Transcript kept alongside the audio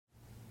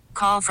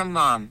Call from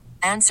mom.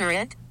 Answer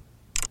it.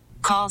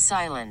 Call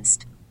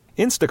silenced.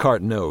 Instacart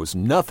knows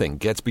nothing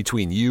gets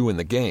between you and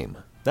the game.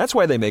 That's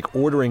why they make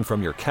ordering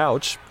from your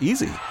couch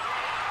easy.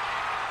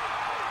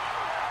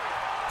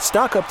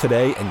 Stock up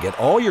today and get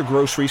all your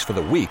groceries for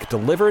the week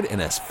delivered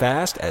in as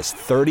fast as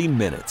 30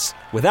 minutes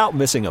without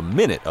missing a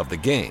minute of the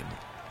game.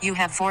 You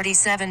have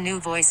 47 new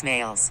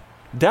voicemails.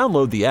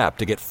 Download the app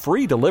to get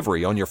free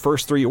delivery on your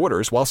first 3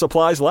 orders while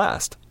supplies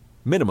last.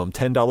 Minimum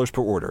 $10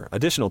 per order.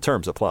 Additional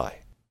terms apply.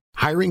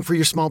 Hiring for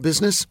your small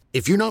business?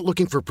 If you're not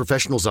looking for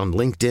professionals on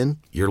LinkedIn,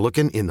 you're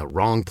looking in the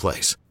wrong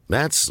place.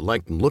 That's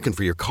like looking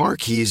for your car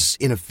keys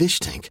in a fish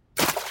tank.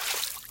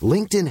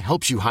 LinkedIn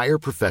helps you hire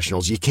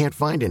professionals you can't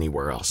find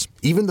anywhere else,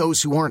 even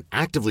those who aren't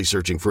actively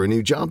searching for a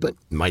new job but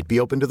might be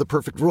open to the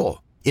perfect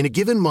role. In a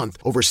given month,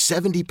 over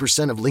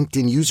 70% of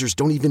LinkedIn users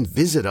don't even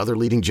visit other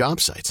leading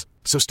job sites.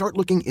 So start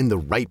looking in the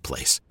right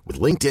place. With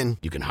LinkedIn,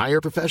 you can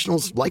hire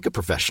professionals like a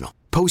professional.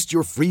 Post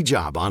your free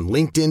job on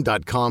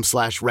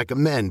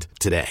linkedin.com/recommend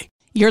today.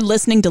 You're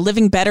listening to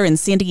Living Better in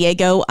San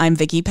Diego. I'm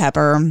Vicki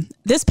Pepper.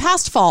 This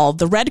past fall,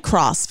 the Red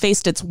Cross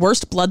faced its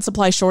worst blood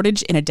supply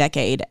shortage in a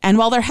decade. And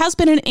while there has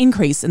been an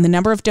increase in the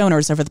number of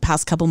donors over the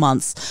past couple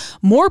months,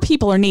 more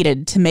people are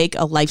needed to make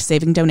a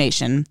life-saving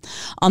donation.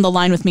 On the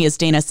line with me is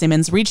Dana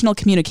Simmons, Regional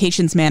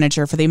Communications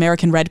Manager for the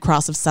American Red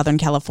Cross of Southern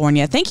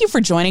California. Thank you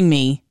for joining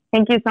me.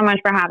 Thank you so much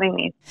for having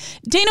me.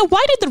 Dana,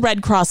 why did the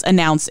Red Cross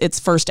announce its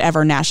first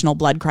ever national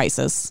blood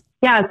crisis?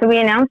 Yeah, so we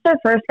announced our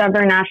first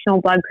ever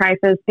national blood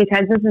crisis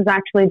because this is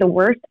actually the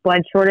worst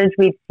blood shortage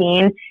we've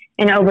seen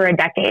in over a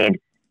decade.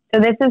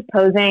 So this is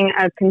posing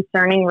a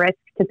concerning risk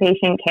to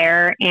patient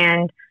care,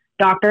 and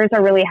doctors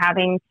are really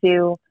having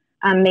to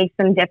make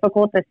some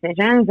difficult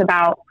decisions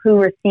about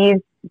who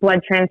receives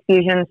blood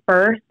transfusions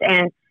first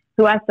and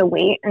who has to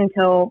wait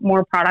until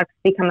more products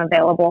become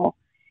available.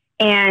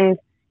 And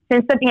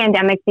since the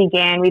pandemic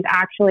began, we've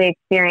actually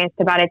experienced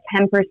about a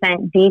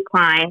 10%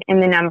 decline in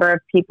the number of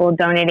people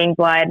donating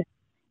blood.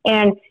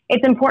 And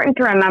it's important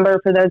to remember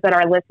for those that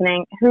are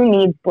listening, who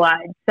needs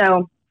blood.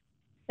 So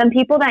some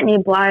people that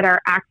need blood are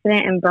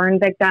accident and burn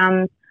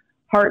victims,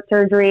 heart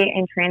surgery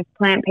and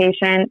transplant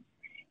patients,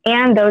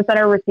 and those that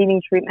are receiving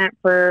treatment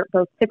for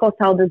both sickle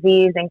cell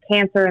disease and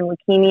cancer and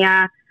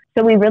leukemia.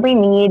 So we really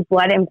need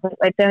blood and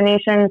platelet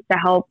donations to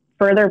help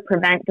further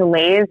prevent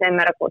delays in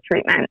medical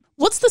treatment.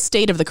 What's the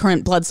state of the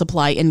current blood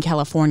supply in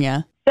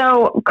California?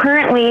 So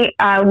currently,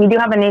 we do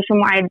have a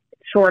nationwide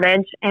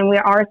shortage, and we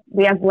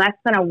have less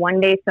than a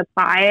 1-day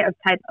supply of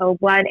type O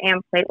blood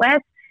and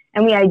platelets,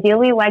 and we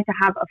ideally like to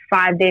have a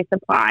 5-day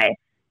supply.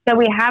 So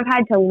we have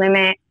had to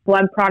limit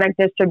blood product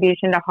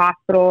distribution to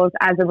hospitals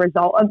as a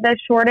result of this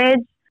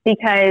shortage,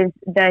 because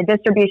the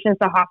distributions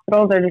to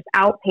hospitals are just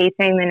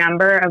outpacing the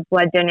number of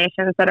blood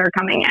donations that are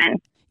coming in.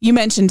 You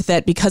mentioned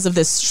that because of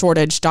this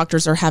shortage,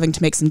 doctors are having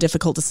to make some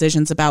difficult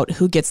decisions about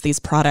who gets these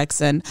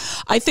products. And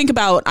I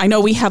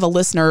know we have a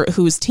listener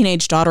whose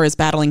teenage daughter is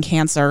battling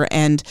cancer,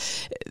 and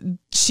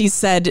she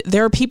said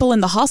there are people in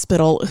the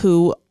hospital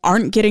who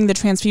aren't getting the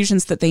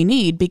transfusions that they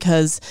need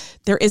because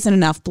there isn't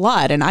enough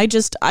blood. And I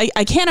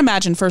can't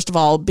imagine, first of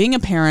all, being a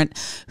parent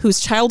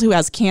whose child who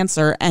has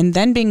cancer and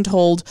then being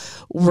told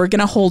we're going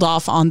to hold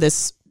off on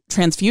this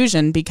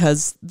transfusion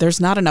because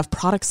there's not enough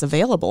products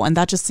available. And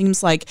that just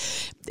seems like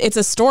it's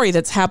a story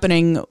that's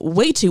happening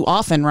way too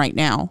often right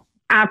now.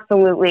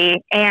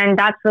 Absolutely. And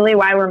that's really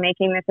why we're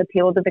making this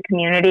appeal to the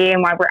community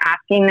and why we're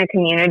asking the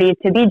community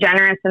to be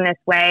generous in this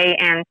way.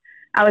 And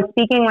I was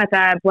speaking with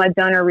a blood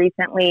donor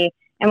recently,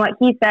 and what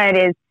he said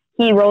is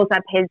he rolls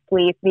up his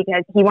sleeves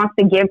because he wants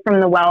to give from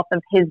the wealth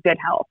of his good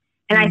health.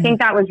 And I think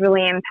that was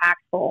really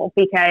impactful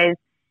because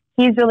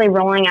he's really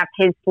rolling up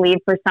his sleeve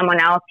for someone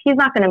else. He's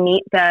not going to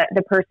meet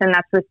the person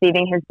that's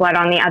receiving his blood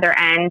on the other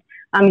end.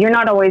 You're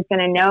not always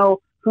going to know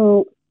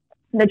who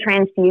the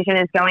transfusion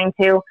is going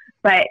to,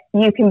 but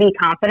you can be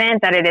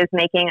confident that it is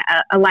making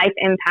a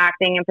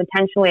life-impacting and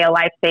potentially a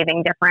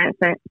life-saving difference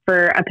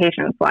for a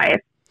patient's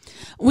life.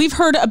 We've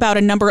heard about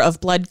a number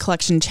of blood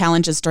collection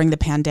challenges during the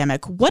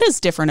pandemic. What is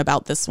different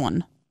about this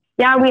one?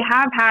 Yeah, we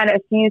have had a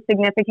few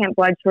significant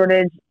blood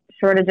shortages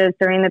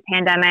during the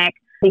pandemic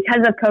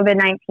because of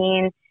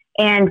COVID-19.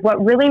 And what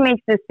really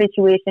makes this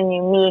situation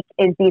unique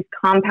is these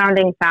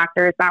compounding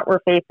factors that we're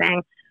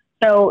facing.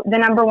 So the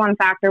number one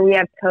factor, we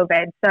have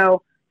COVID.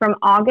 So from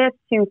August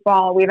to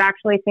fall, we've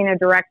actually seen a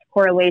direct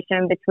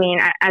correlation between,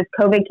 as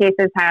COVID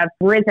cases have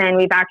risen,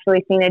 we've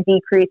actually seen a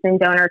decrease in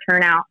donor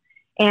turnout.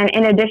 And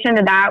in addition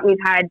to that, we've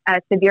had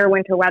severe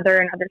winter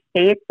weather in other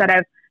states that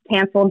have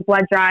canceled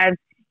blood drives.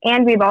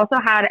 And we've also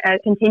had a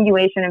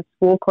continuation of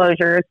school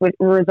closures,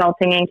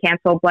 resulting in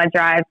canceled blood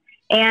drives.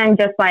 And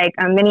just like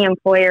many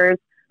employers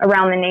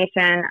around the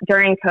nation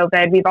during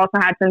COVID, we've also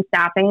had some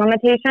staffing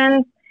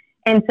limitations.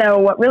 And so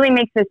what really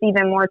makes this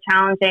even more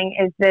challenging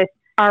is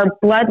our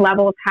blood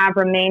levels have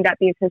remained at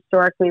these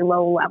historically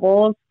low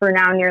levels for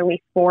now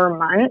nearly 4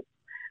 months.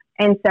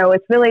 And so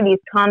it's really these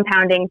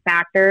compounding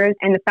factors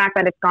and the fact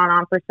that it's gone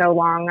on for so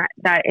long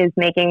that is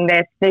making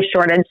this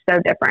shortage so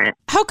different.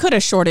 How could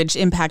a shortage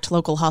impact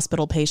local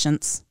hospital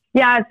patients?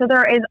 Yeah, so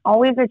there is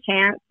always a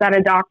chance that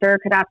a doctor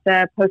could have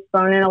to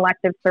postpone an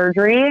elective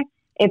surgery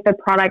if the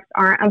products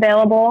aren't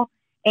available.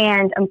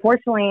 And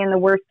unfortunately, in the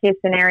worst case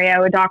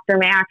scenario, a doctor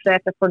may actually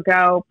have to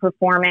forgo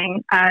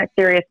performing a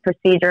serious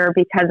procedure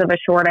because of a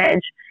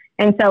shortage.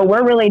 And so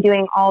we're really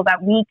doing all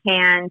that we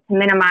can to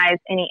minimize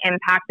any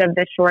impact of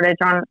this shortage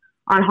on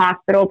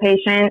hospital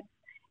patients.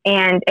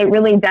 And it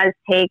really does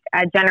take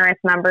generous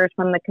members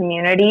from the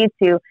community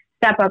to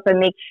step up and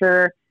make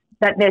sure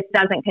that this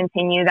doesn't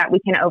continue, that we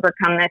can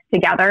overcome this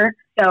together.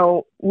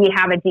 So we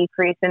have a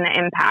decrease in the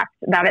impact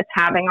that it's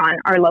having on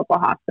our local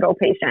hospital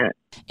patients.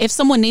 If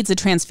someone needs a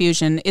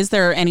transfusion, is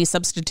there any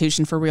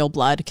substitution for real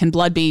blood? Can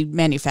blood be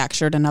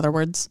manufactured, in other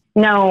words?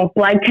 No,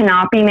 blood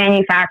cannot be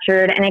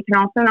manufactured, and it can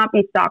also not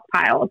be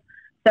stockpiled.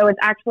 So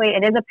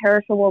it is a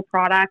perishable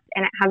product,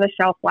 and it has a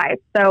shelf life.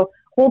 So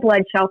whole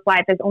blood shelf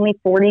life is only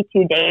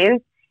 42 days,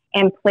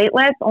 and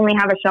platelets only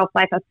have a shelf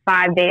life of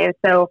 5 days.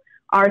 So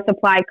our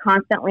supply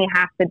constantly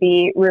has to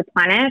be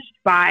replenished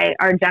by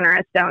our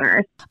generous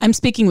donors. I'm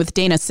speaking with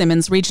Dana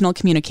Simmons, Regional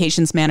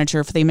Communications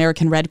Manager for the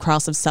American Red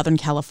Cross of Southern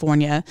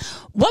California.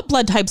 What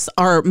blood types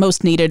are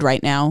most needed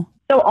right now?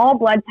 So all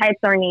blood types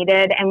are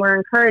needed, and we're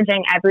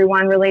encouraging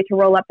everyone really to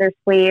roll up their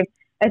sleeve,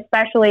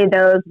 especially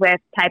those with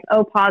type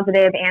O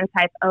positive and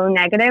type O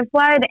negative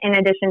blood, in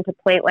addition to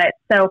platelets.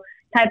 So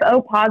type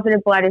O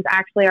positive blood is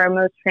actually our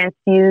most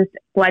transfused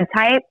blood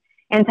type.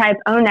 And type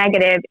O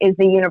negative is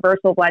the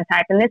universal blood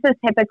type. And this is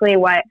typically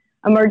what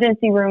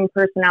emergency room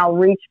personnel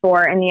reach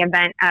for in the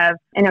event of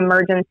an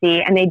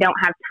emergency, and they don't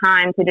have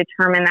time to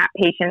determine that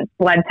patient's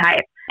blood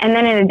type. And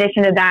then in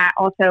addition to that,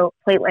 also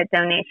platelet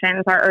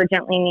donations are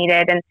urgently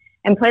needed.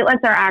 And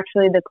platelets are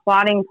actually the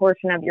clotting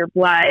portion of your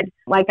blood.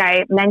 Like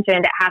I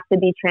mentioned, it has to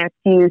be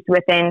transfused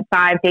within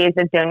 5 days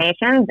of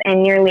donations,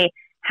 and nearly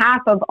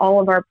half of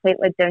all of our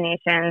platelet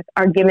donations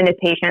are given to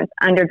patients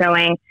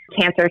undergoing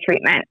cancer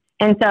treatment.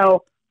 And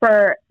so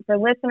for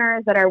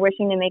listeners that are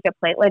wishing to make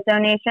a platelet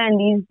donation,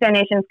 these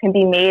donations can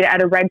be made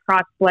at a Red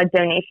Cross Blood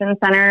Donation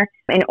Center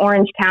in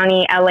Orange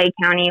County, LA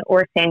County,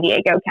 or San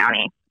Diego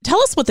County. Tell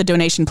us what the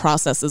donation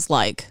process is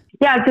like.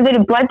 Yeah, so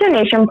the blood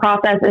donation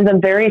process is a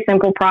very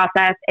simple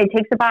process. It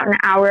takes about an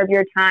hour of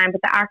your time,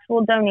 but the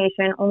actual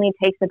donation only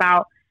takes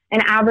about an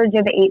average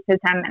of 8 to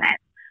 10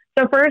 minutes.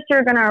 So first,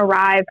 you're going to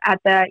arrive at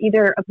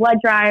either a blood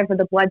drive or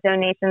the blood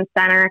donation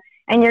center,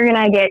 and you're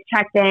going to get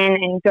checked in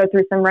and go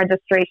through some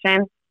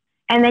registration.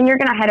 And then you're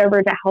going to head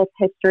over to health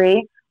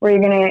history, where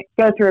you're going to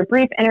go through a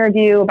brief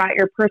interview about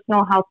your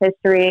personal health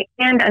history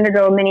and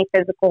undergo a mini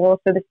physical.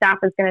 So the staff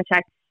is going to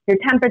check your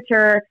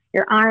temperature,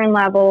 your iron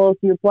levels,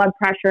 your blood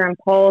pressure and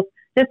pulse,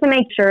 just to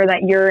make sure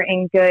that you're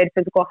in good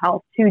physical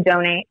health to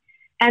donate.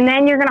 And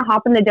then you're going to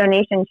hop in the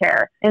donation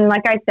chair. And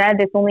like I said,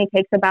 this only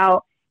takes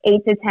about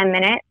 8 to 10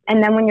 minutes.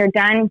 And then when you're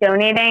done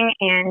donating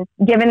and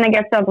given the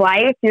gift of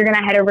life, you're going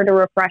to head over to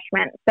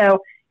refreshment. So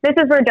this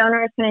is where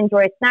donors can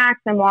enjoy snacks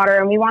and water,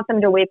 and we want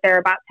them to wait there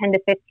about 10 to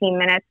 15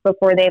 minutes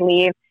before they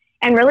leave.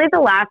 And really the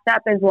last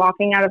step is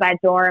walking out of that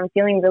door and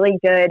feeling really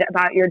good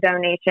about your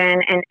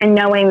donation and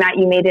knowing that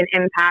you made an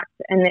impact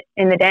in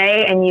the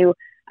day and you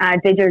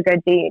did your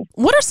good deed.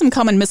 What are some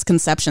common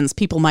misconceptions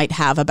people might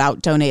have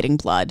about donating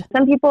blood?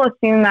 Some people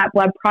assume that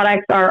blood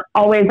products are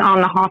always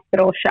on the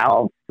hospital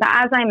shelves. But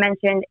as I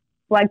mentioned,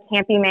 blood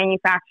can't be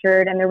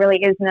manufactured, and there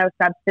really is no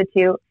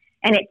substitute.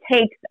 And it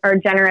takes our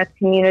generous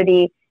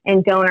community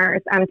and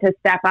donors to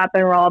step up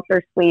and roll up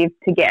their sleeves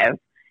to give.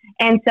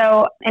 And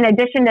so in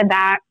addition to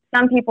that,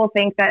 some people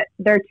think that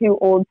they're too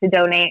old to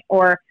donate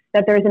or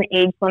that there's an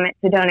age limit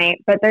to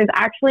donate, but there's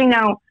actually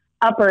no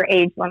upper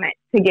age limit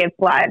to give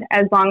blood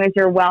as long as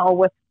you're well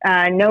with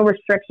no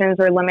restrictions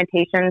or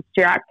limitations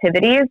to your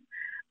activities.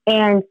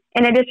 And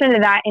in addition to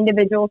that,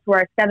 individuals who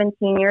are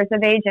 17 years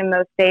of age in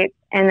most states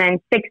and then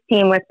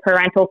 16 with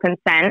parental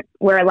consent,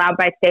 we're allowed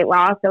by state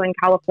law. So in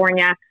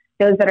California,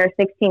 those that are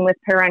 16 with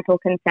parental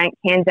consent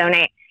can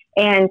donate.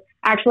 And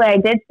actually, I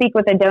did speak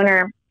with a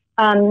donor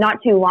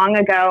not too long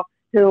ago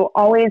who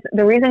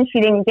the reason she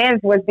didn't give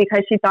was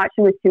because she thought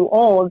she was too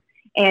old.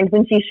 And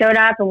when she showed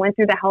up and went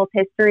through the health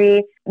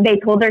history, they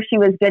told her she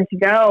was good to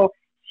go.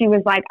 She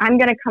was like, I'm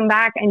going to come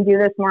back and do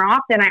this more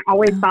often. I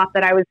always thought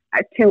that I was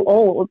too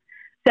old.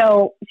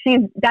 So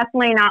she's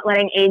definitely not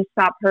letting age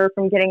stop her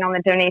from getting on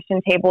the donation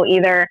table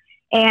either.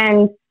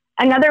 And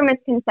another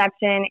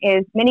misconception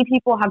is many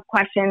people have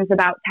questions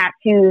about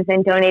tattoos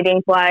and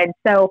donating blood.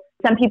 So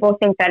some people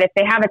think that if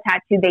they have a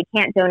tattoo, they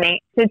can't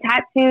donate. So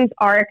tattoos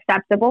are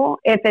acceptable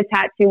if a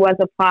tattoo was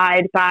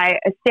applied by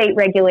a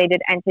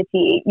state-regulated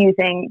entity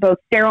using both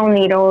sterile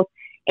needles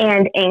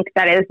and ink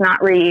that is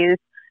not reused.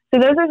 So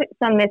those are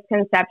some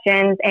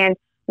misconceptions. And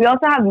we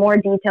also have more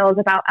details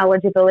about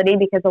eligibility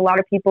because a lot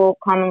of people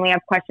commonly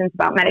have questions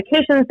about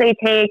medications they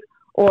take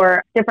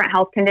or different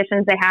health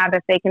conditions they have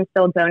if they can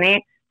still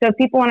donate. So if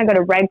people want to go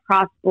to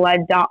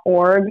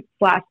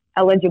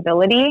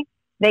redcrossblood.org/eligibility,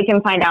 they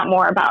can find out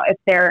more about if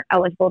they're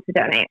eligible to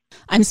donate.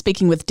 I'm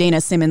speaking with Dana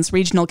Simmons,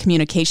 Regional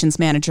Communications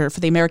Manager for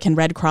the American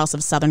Red Cross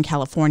of Southern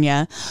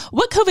California.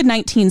 What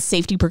COVID-19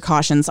 safety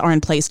precautions are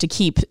in place to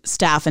keep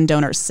staff and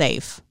donors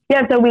safe?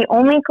 Yeah, so we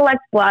only collect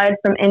blood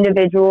from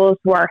individuals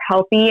who are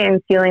healthy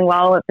and feeling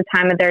well at the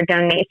time of their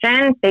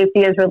donation.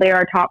 Safety is really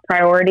our top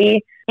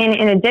priority. And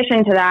in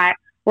addition to that,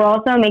 we're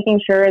also making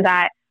sure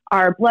that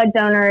our blood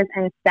donors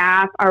and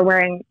staff are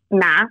wearing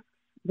masks,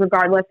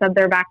 regardless of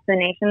their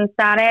vaccination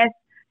status.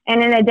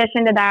 And in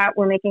addition to that,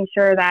 we're making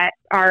sure that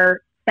our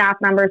staff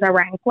members are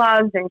wearing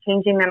gloves and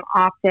changing them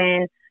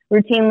often,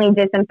 routinely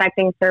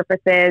disinfecting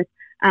surfaces.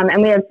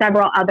 And we have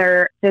several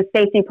other just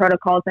safety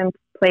protocols in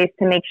place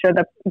to make sure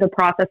the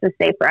process is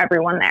safe for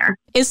everyone there.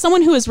 Is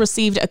someone who has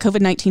received a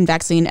COVID-19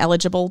 vaccine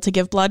eligible to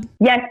give blood?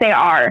 Yes, they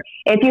are.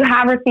 If you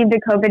have received a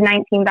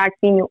COVID-19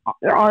 vaccine, you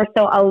are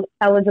still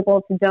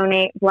eligible to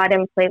donate blood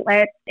and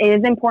platelets. It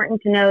is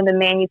important to know the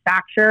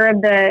manufacturer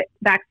of the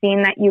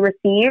vaccine that you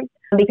received,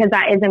 because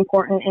that is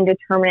important in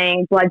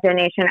determining blood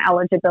donation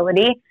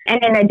eligibility.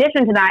 And in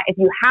addition to that, if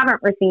you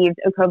haven't received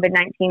a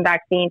COVID-19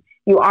 vaccine,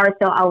 you are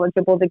still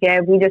eligible to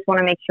give. We just want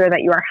to make sure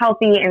that you are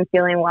healthy and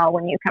feeling well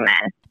when you come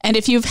in. And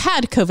if you've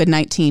had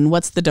COVID-19,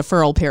 what's the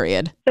deferral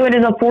period? So it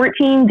is a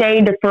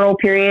 14-day deferral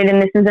period,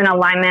 and this is in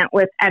alignment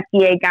with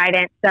FDA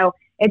guidance. So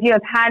if you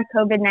have had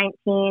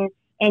COVID-19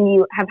 and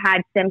you have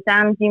had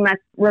symptoms, you must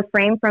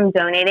refrain from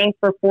donating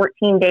for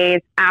 14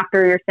 days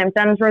after your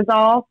symptoms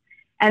resolve.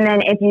 And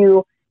then if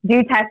you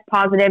do test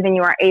positive and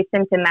you are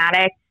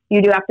asymptomatic,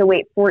 you do have to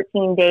wait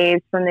 14 days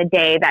from the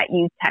day that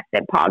you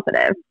tested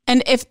positive.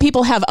 And if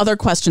people have other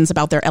questions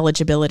about their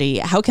eligibility,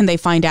 how can they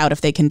find out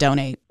if they can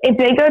donate? If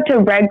they go to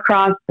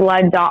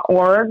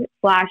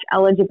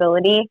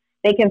redcrossblood.org/eligibility,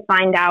 they can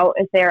find out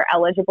if they're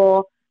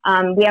eligible.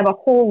 We have a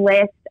whole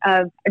list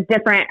of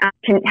different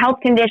health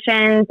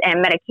conditions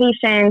and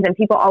medications, and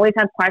people always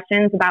have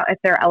questions about if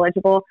they're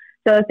eligible.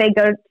 So if they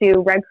go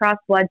to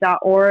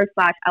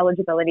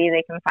redcrossblood.org/eligibility,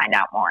 they can find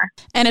out more.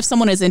 And if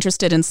someone is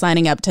interested in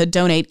signing up to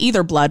donate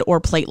either blood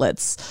or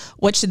platelets,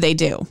 what should they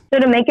do? So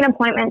to make an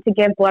appointment to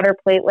give blood or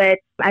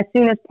platelets as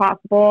soon as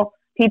possible,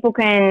 people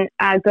can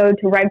go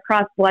to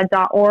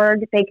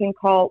redcrossblood.org. They can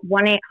call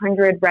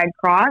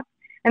 1-800-RED-CROSS.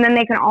 And then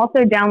they can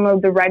also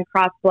download the Red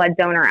Cross Blood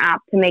Donor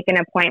app to make an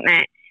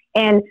appointment.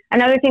 And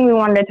another thing we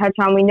wanted to touch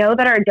on, we know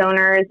that our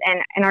donors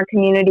and our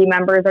community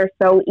members are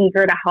so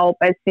eager to help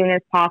as soon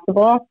as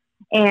possible.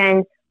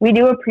 And we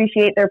do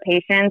appreciate their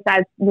patience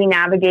as we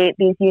navigate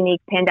these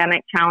unique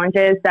pandemic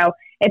challenges. So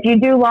if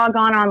you do log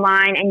on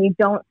online and you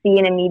don't see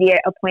an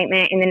immediate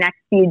appointment in the next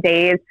few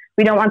days,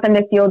 we don't want them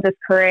to feel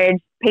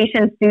discouraged.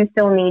 Patients do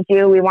still need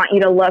you. We want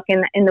you to look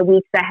in the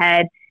weeks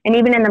ahead and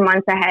even in the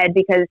months ahead,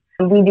 because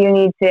we do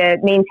need to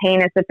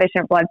maintain a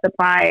sufficient blood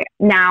supply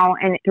now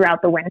and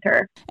throughout the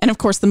winter. And of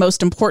course, the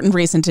most important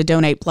reason to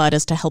donate blood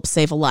is to help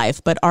save a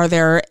life. But are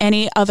there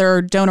any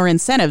other donor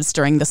incentives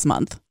during this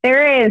month?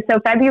 There is. So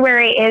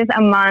February is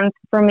a month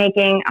for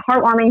making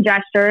heartwarming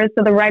gestures.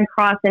 So the Red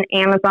Cross and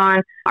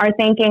Amazon are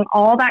thanking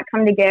all that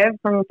come to give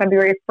from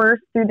February 1st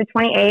through the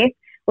 28th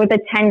with a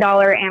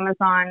 $10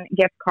 Amazon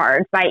gift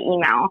card by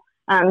email.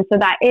 So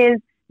that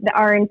is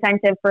our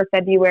incentive for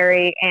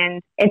February,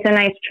 and it's a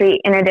nice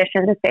treat in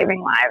addition to saving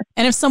lives.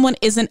 And if someone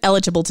isn't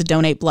eligible to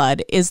donate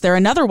blood, is there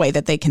another way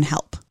that they can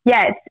help?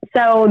 Yes.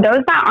 So those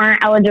that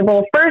aren't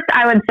eligible, first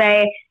I would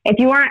say if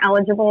you aren't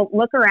eligible,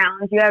 look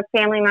around. You have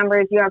family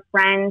members, you have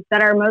friends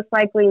that are most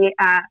likely,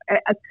 a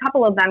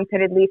couple of them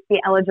could at least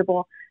be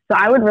eligible. So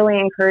I would really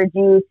encourage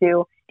you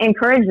to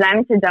encourage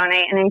them to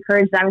donate and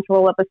encourage them to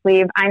roll up a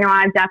sleeve. I know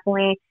I've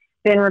definitely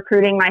been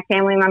recruiting my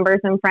family members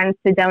and friends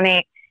to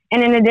donate.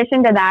 And in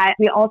addition to that,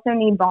 we also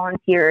need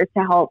volunteers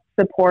to help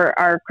support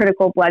our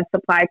critical blood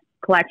supply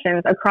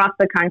collections across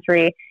the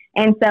country.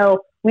 And so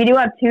we do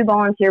have 2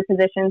 volunteer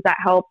positions that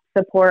help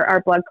support our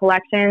blood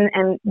collection.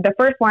 And the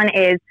first one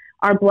is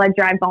our blood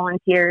drive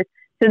volunteers.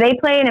 So they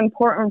play an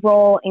important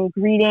role in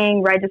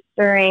greeting,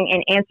 registering,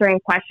 and answering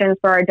questions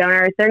for our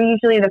donors. They're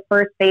usually the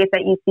first face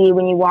that you see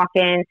when you walk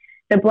in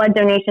the blood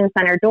donation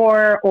center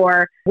door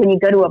or when you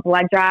go to a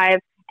blood drive.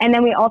 And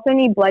then we also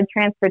need blood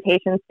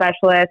transportation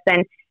specialists,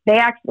 and they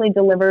actually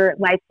deliver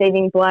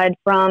life-saving blood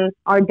from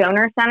our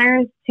donor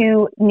centers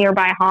to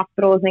nearby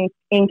hospitals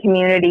in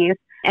communities.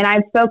 And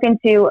I've spoken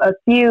to a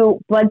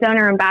few blood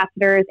donor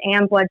ambassadors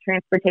and blood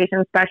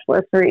transportation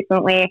specialists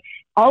recently.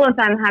 All of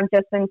them have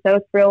just been so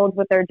thrilled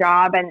with their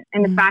job and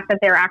the fact that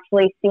they're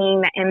actually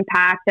seeing the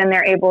impact and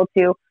they're able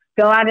to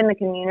go out in the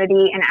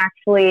community and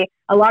actually,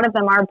 a lot of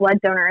them are blood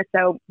donors.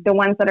 So the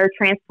ones that are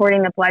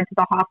transporting the blood to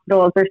the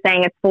hospitals are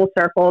saying it's full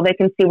circle. They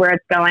can see where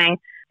it's going.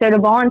 So to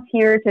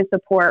volunteer to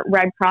support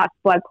Red Cross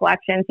blood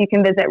collections, you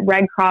can visit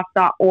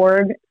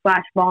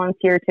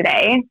redcross.org/volunteer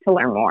today to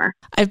learn more.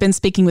 I've been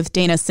speaking with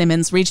Dana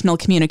Simmons, Regional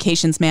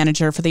Communications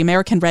Manager for the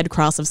American Red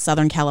Cross of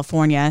Southern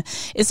California.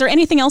 Is there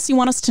anything else you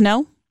want us to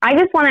know? I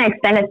just want to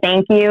extend a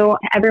thank you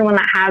to everyone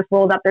that has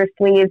rolled up their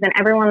sleeves and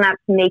everyone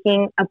that's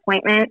making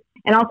appointments.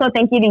 And also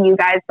thank you to you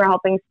guys for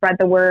helping spread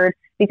the word,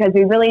 because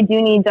we really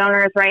do need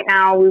donors right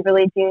now. We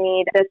really do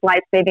need this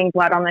life-saving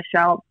blood on the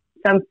shelf.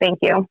 So thank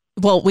you.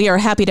 Well, we are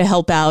happy to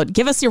help out.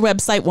 Give us your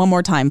website one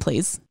more time,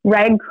 please.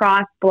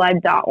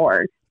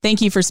 redcrossblood.org.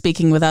 Thank you for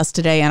speaking with us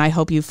today, and I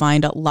hope you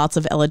find lots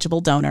of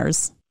eligible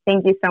donors.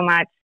 Thank you so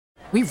much.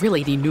 We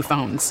really need new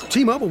phones.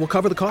 T-Mobile will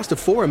cover the cost of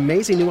 4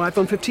 amazing new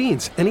iPhone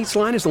 15s, and each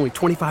line is only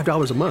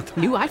 $25 a month.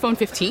 New iPhone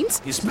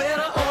 15s? It's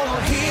better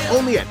over here.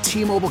 Only at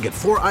T-Mobile, get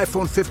 4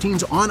 iPhone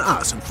 15s on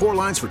us and 4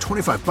 lines for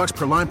 $25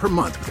 per line per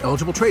month with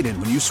eligible trade-in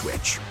when you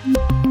switch.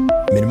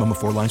 Minimum of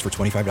 4 lines for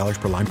 $25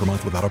 per line per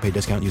month with autopay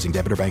discount using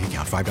debit or bank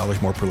account.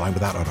 $5 more per line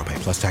without autopay,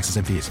 plus taxes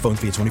and fees. Phone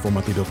fee at 24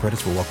 monthly bill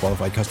credits for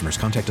well-qualified customers.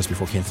 Contact us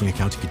before canceling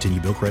account to continue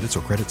bill credits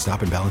or credit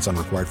stop and balance on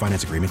required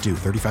finance agreement due.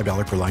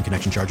 $35 per line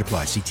connection charge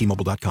applies. See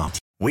T-Mobile.com.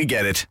 We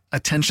get it.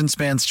 Attention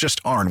spans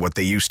just aren't what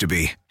they used to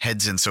be.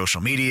 Heads in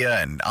social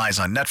media and eyes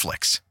on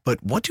Netflix.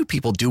 But what do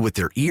people do with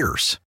their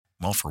ears?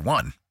 Well, for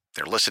one,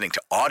 they're listening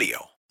to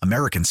audio.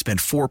 Americans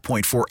spend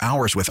 4.4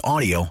 hours with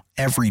audio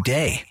every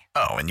day.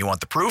 Oh, and you want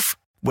the proof?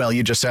 Well,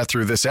 you just sat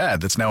through this ad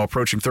that's now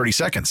approaching 30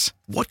 seconds.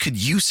 What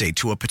could you say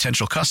to a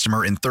potential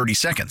customer in 30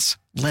 seconds?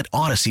 Let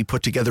Odyssey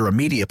put together a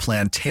media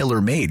plan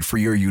tailor-made for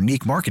your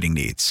unique marketing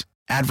needs.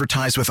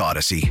 Advertise with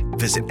Odyssey.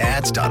 Visit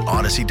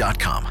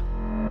ads.odyssey.com.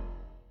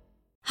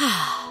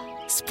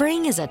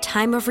 Spring is a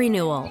time of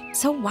renewal,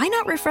 so why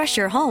not refresh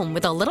your home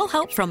with a little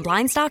help from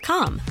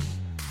Blinds.com?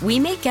 We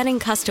make getting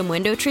custom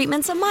window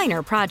treatments a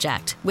minor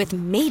project with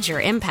major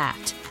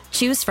impact.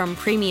 Choose from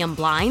premium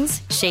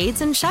blinds, shades,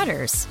 and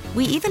shutters.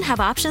 We even have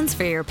options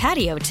for your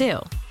patio, too.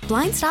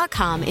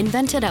 Blinds.com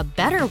invented a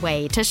better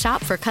way to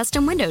shop for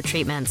custom window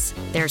treatments.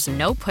 There's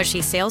no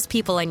pushy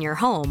salespeople in your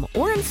home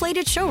or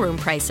inflated showroom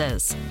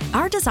prices.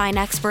 Our design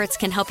experts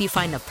can help you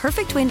find the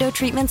perfect window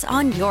treatments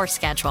on your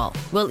schedule.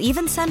 We'll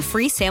even send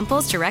free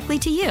samples directly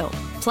to you.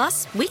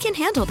 Plus, we can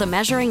handle the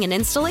measuring and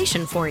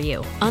installation for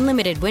you.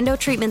 Unlimited window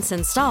treatments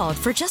installed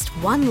for just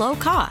one low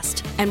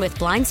cost. And with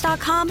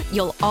Blinds.com,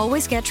 you'll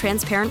always get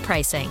transparent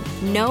pricing.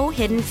 No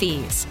hidden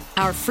fees.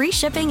 Our free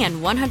shipping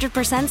and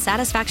 100%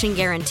 satisfaction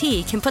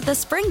guarantee can put the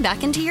spring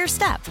back into your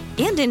step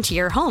and into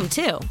your home,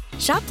 too.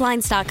 Shop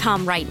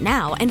Blinds.com right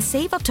now and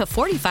save up to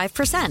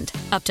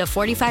 45%. Up to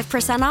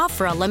 45% off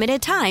for a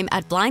limited time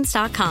at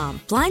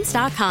Blinds.com.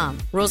 Blinds.com.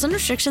 Rules and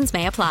restrictions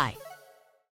may apply.